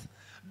comfort.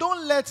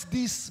 Don't let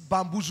this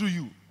bamboozle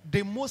you.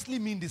 They mostly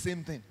mean the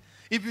same thing.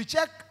 If you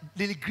check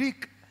the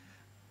Greek,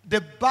 the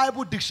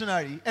Bible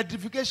dictionary,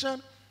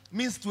 edification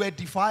means to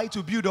edify,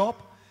 to build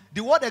up.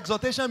 The word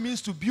exaltation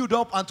means to build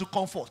up and to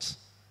comfort.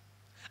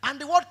 And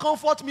the word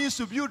comfort means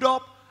to build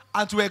up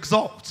and to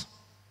exalt.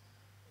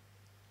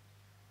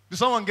 Did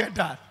someone get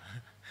that?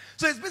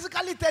 So it's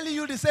basically telling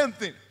you the same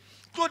thing.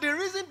 So the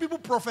reason people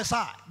prophesy,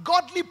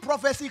 godly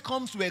prophecy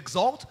comes to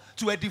exalt,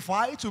 to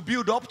edify, to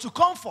build up, to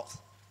comfort.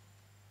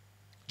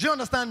 Do you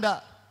understand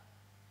that?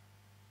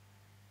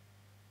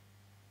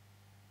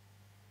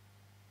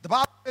 The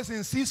Bible says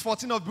in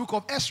 6:14 of the book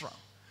of Ezra,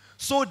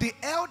 so the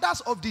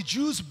elders of the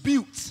Jews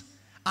built,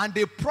 and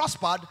they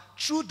prospered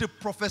through the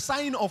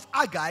prophesying of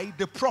Haggai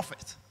the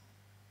prophet.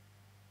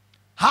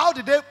 How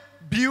did they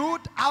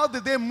build? How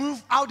did they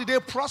move? How did they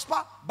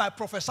prosper? By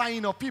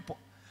prophesying of people.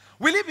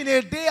 We live in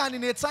a day and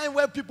in a time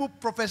where people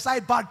prophesy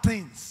bad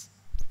things.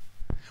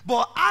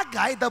 But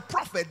Haggai the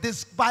prophet,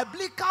 this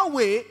biblical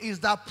way is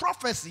that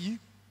prophecy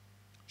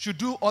should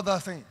do other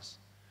things.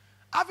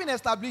 Having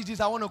established this,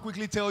 I want to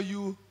quickly tell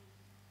you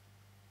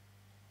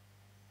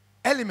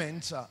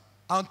elements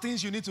and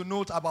things you need to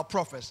note about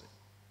prophecy.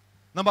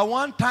 Number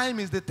one, time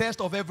is the test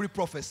of every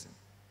prophecy.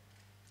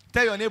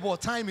 Tell your neighbor,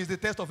 time is the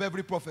test of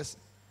every prophecy.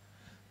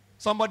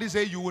 Somebody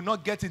say you will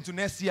not get into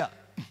next year.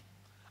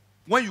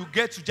 When you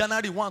get to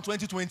January 1,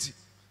 2020,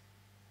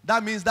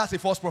 that means that's a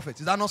false prophet.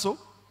 Is that not so?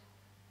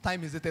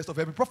 Time is the test of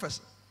every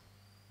prophecy.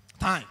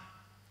 Time.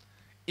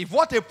 If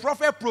what a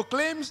prophet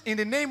proclaims in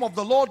the name of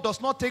the Lord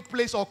does not take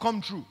place or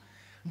come true,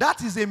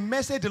 that is a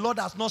message the Lord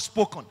has not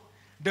spoken.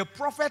 The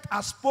prophet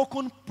has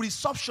spoken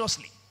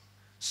presumptuously.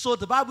 So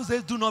the Bible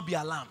says, do not be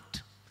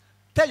alarmed.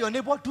 Tell your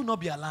neighbor, do not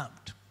be alarmed.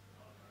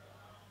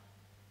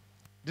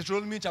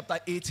 Deuteronomy chapter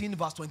 18,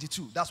 verse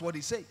 22. That's what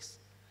it says.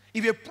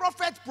 If a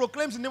prophet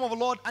proclaims the name of the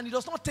Lord and it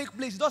does not take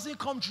place, it doesn't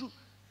come true,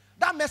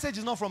 that message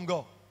is not from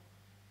God.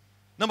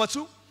 Number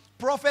two,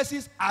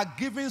 prophecies are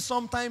given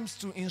sometimes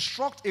to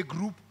instruct a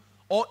group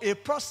or a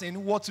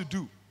person what to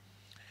do.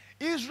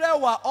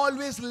 Israel were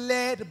always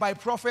led by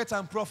prophets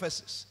and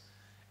prophecies.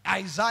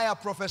 Isaiah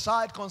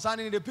prophesied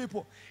concerning the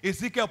people.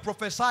 Ezekiel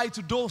prophesied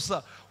to those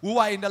who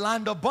are in the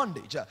land of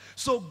bondage.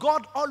 So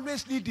God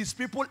always leads his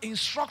people,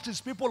 instruct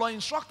his people, or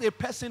instruct a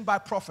person by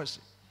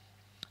prophecy.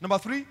 Number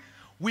three,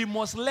 we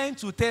must learn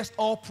to test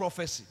all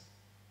prophecy.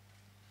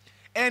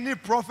 Any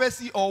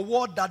prophecy or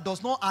word that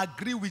does not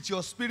agree with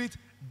your spirit,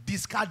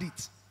 discard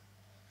it.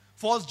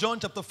 1 John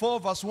chapter 4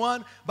 verse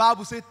 1,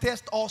 Bible says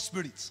test all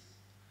spirits.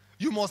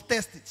 You must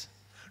test it.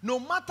 No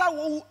matter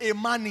who a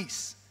man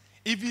is,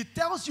 if he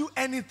tells you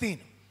anything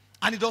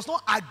and it does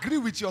not agree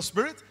with your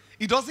spirit,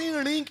 it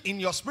doesn't ring in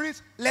your spirit,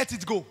 let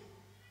it go.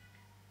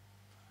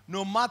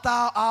 No matter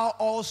how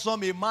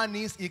awesome a man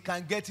is, he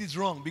can get it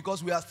wrong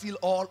because we are still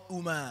all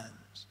humans.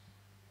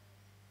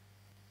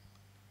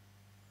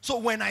 So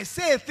when I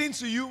say a thing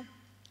to you,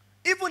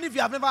 even if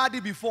you have never heard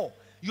it before,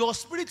 your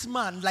spirit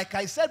man, like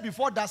I said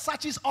before, that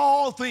searches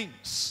all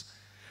things,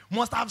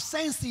 must have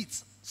sensed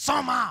it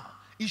somehow.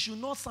 It should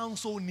not sound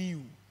so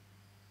new.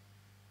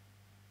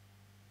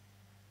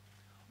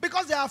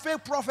 Because there are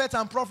fake prophets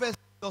and prophets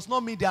does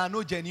not mean there are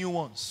no genuine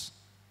ones.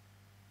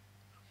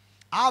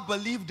 I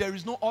believe there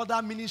is no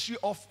other ministry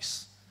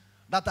office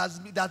that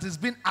has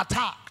been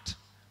attacked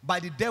by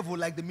the devil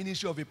like the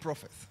ministry of a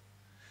prophet.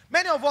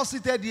 Many of us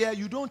seated here,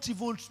 you don't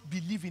even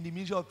believe in the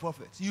ministry of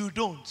prophets. You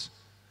don't.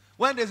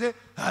 When they say,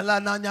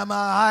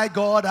 "Hi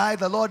God, hi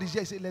the Lord is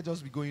here," say, "Let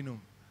us be going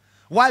home."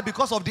 Why?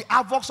 Because of the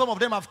havoc some of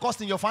them have caused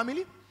in your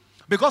family.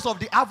 Because of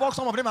the havoc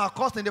some of them have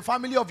caused in the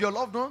family of your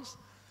loved ones.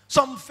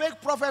 Some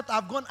fake prophets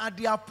have gone and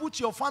they have put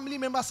your family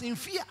members in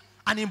fear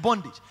and in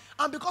bondage.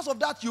 And because of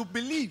that, you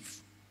believe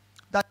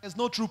that there's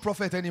no true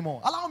prophet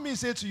anymore. Allow me to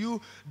say to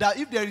you that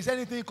if there is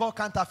anything called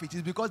counterfeit,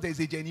 it's because there is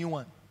a genuine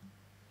one.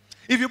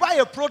 If you buy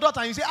a product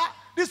and you say,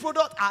 this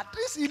product,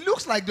 this, it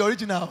looks like the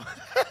original.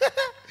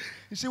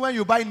 You see, when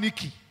you buy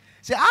Nikki,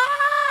 say,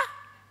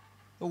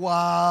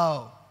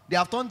 wow, they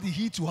have turned the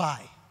heat to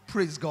high.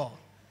 Praise God.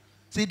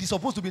 Say, it's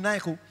supposed to be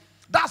Nike.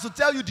 That's to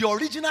tell you the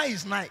original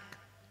is Nike.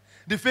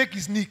 The fake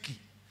is Nikki.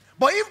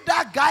 But if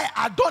that guy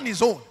had done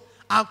his own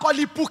and call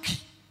it Pookie,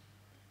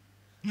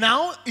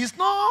 now it's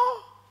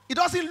not, it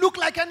doesn't look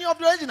like any of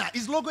the original.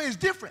 His logo is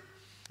different.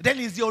 Then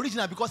it's the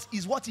original because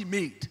it's what he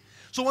made.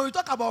 So when we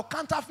talk about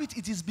counterfeit,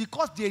 it is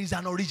because there is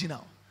an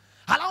original.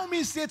 Allow me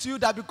to say to you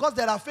that because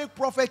there are fake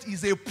prophets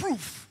is a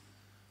proof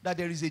that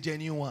there is a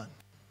genuine one.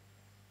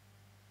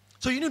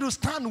 So you need to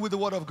stand with the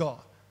word of God.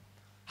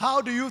 How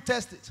do you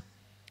test it?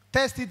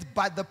 Test it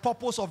by the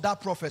purpose of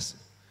that prophecy.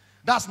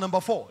 That's number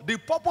 4. The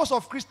purpose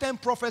of Christian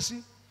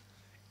prophecy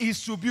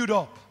is to build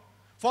up.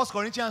 1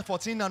 Corinthians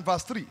 14 and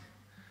verse 3.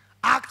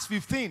 Acts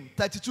 15,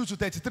 32 to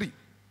 33.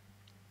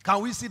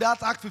 Can we see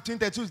that? Acts 15,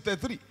 32 to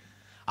 33.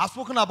 I've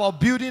spoken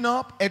about building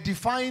up,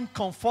 edifying,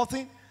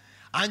 comforting,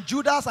 and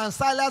Judas and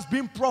Silas,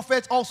 being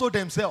prophets also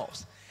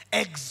themselves,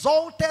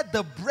 exalted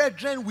the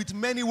brethren with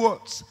many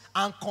words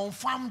and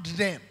confirmed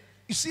them.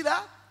 You see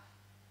that?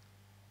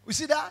 We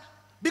see that?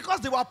 Because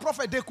they were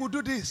prophets, they could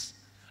do this.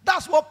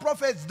 That's what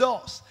prophets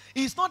does.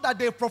 It's not that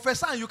they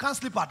prophesy and you can't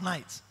sleep at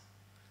night.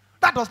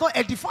 That does not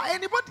edify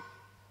anybody.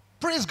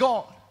 Praise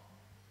God.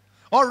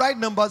 All right,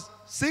 number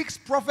 6,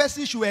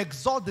 prophecy should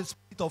exalt the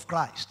Spirit of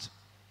Christ.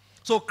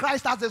 So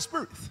Christ has a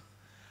spirit,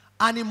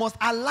 and it must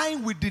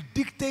align with the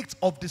dictates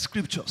of the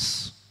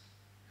scriptures.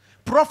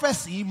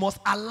 Prophecy must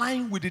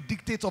align with the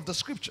dictates of the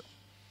scripture.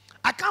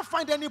 I can't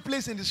find any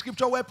place in the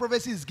scripture where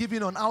prophecy is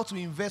given on how to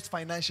invest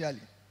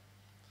financially.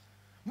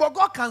 But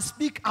God can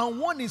speak and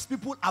warn his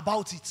people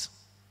about it.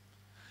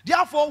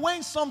 Therefore,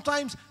 when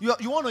sometimes you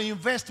want to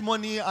invest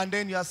money and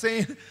then you are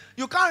saying,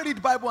 you can't read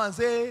the Bible and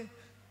say,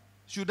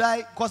 should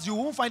I? Because you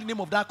won't find the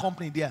name of that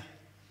company there.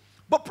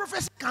 But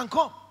prophecy can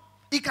come.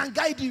 It can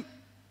guide you.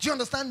 Do you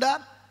understand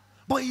that?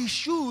 But it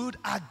should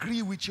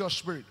agree with your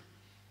spirit.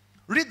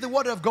 Read the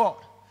word of God.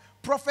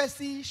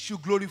 Prophecy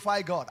should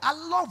glorify God. I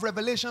love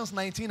Revelations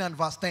 19 and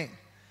verse 10.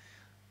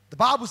 The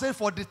Bible says,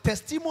 for the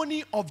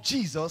testimony of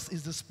Jesus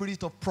is the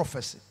spirit of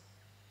prophecy.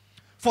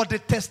 For the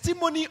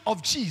testimony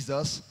of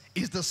Jesus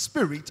is the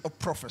spirit of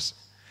prophecy.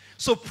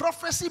 So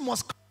prophecy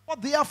must come,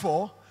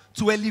 therefore,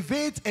 to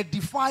elevate,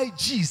 edify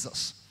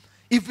Jesus.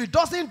 If it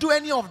doesn't do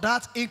any of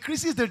that,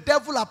 increases the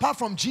devil apart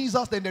from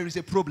Jesus, then there is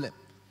a problem.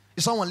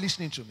 Is someone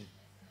listening to me?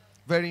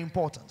 Very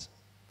important.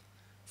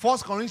 1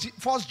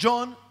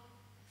 John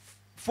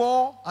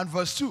 4 and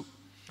verse 2.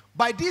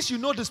 By this you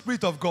know the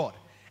Spirit of God.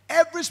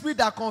 Every spirit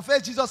that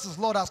confesses Jesus is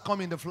Lord has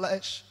come in the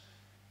flesh.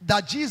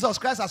 That Jesus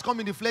Christ has come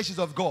in the flesh is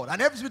of God.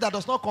 And every spirit that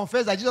does not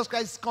confess that Jesus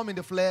Christ has come in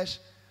the flesh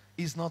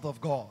is not of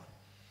God.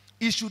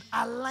 It should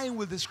align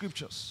with the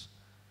scriptures.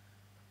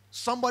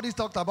 Somebody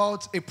talked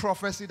about a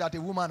prophecy that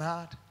a woman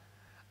had.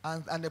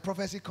 And the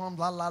prophecy comes,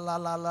 la, la, la,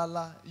 la, la,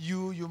 la.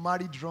 You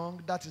married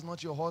wrong. That is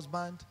not your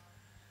husband.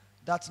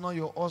 That's not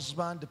your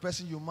husband. The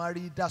person you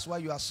married, that's why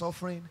you are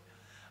suffering.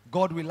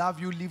 God will have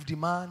you leave the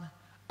man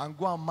and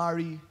go and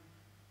marry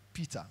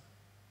Peter.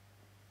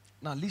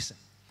 Now listen.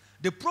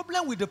 The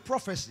problem with the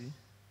prophecy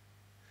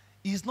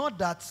is not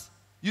that,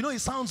 it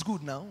sounds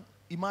good now.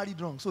 He married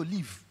wrong, so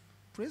leave.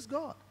 Praise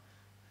God.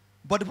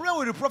 But the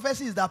problem with the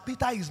prophecy is that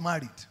Peter is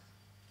married.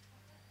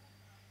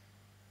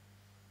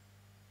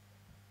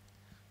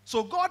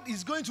 So God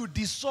is going to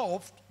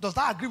dissolve. Does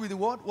that agree with the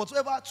word?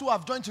 Whatsoever two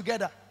have joined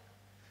together.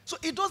 So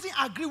it doesn't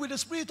agree with the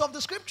spirit of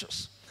the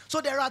scriptures.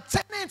 So there are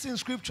tenets in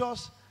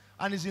scriptures,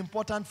 and it's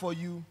important for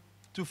you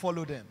to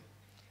follow them.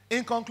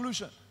 In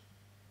conclusion,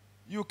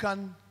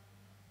 can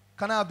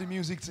I have the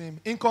music team?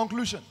 In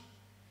conclusion,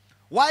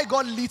 why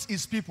God leads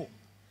his people?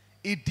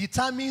 It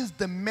determines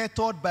the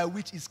method by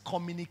which he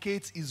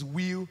communicates his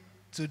will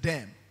to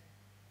them.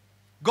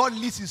 God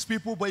leads his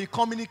people, but he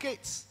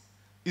communicates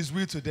his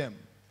will to them.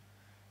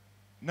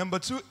 Number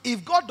 2,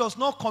 if God does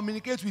not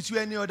communicate with you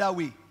any other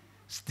way,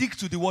 stick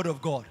to the word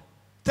of God.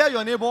 Tell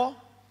your neighbor,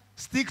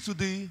 stick to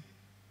the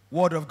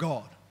word of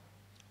God.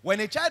 When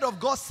a child of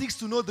God seeks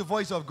to know the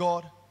voice of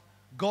God,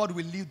 God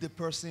will lead the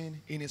person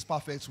in his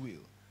perfect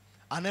will.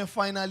 And then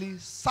finally,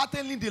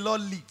 certainly the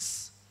Lord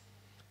leads.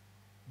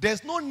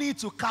 There's no need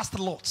to cast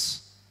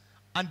lots.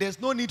 And there's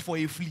no need for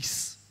a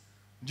fleece.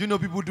 Do you know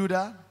people do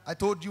that? I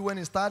told you when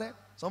it started.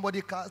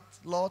 Somebody cast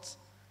lots,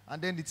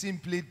 and then the team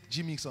played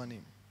gimmicks on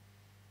him.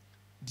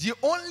 The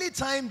only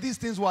time these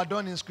things were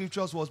done in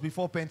scriptures was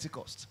before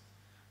Pentecost.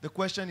 The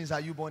question is, are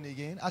you born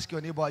again? Ask your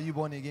neighbor, are you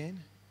born again?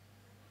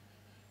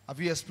 Have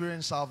you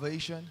experienced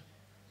salvation?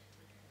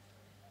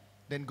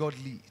 Then God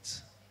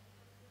leads.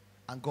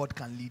 and God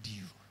can lead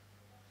you.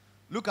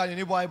 Look at your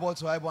neighbor eyeball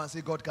to eyeball and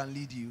say, God can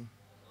lead you.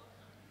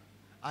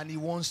 And he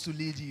wants to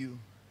lead you.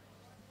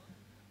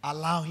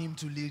 Allow him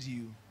to lead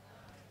you.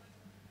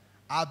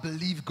 I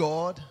believe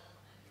God.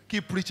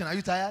 Keep preaching. Are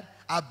you tired?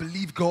 I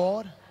believe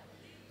God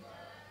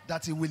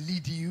that he will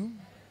lead you.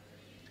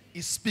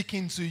 He's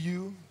speaking to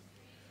you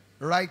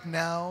right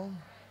now,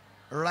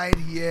 right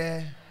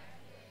here,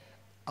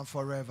 and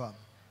forever.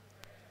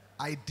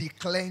 I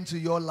declare into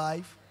your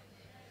life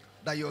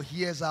that your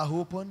ears are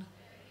open,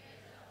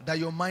 that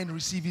your mind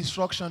receive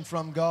instruction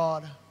from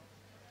God,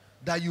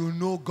 that you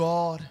know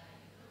God,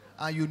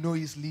 and you know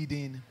he's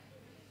leading.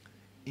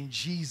 In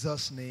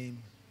Jesus' name,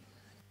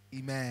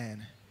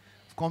 amen.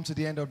 We've come to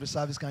the end of the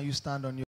service. Can you stand on your